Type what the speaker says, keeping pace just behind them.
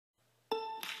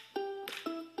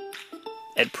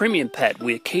At Premium Pet,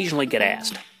 we occasionally get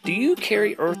asked, do you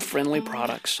carry earth-friendly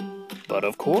products? But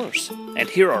of course, and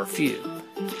here are a few.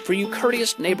 For you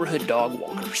courteous neighborhood dog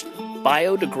walkers,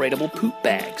 biodegradable poop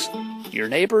bags. Your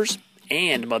neighbors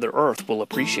and Mother Earth will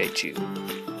appreciate you.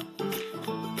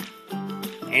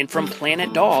 And from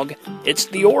Planet Dog, it's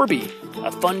the Orbi,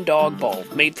 a fun dog ball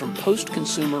made from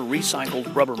post-consumer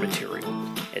recycled rubber material.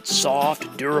 It's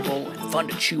soft, durable, and fun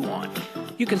to chew on.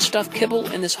 You can stuff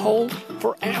kibble in this hole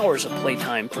for hours of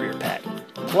playtime for your pet.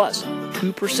 Plus,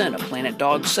 2% of Planet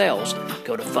Dog sales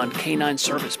go to fund canine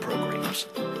service programs.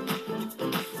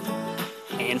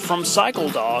 And from Cycle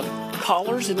Dog,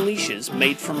 collars and leashes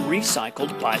made from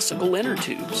recycled bicycle inner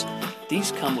tubes.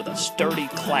 These come with a sturdy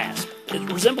clasp.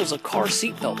 It resembles a car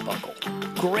seatbelt buckle.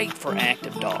 Great for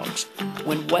active dogs.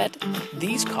 When wet,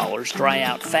 these collars dry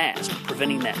out fast,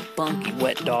 preventing that funky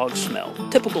wet dog smell,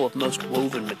 typical of most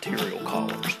woven material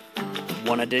collars.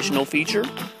 One additional feature,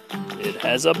 it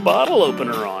has a bottle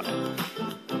opener on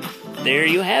it. There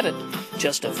you have it.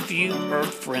 Just a few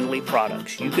earth-friendly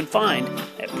products you can find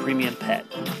at Premium Pet,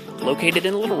 located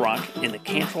in Little Rock in the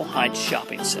Cantrell Heights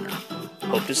Shopping Center.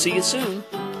 Hope to see you soon.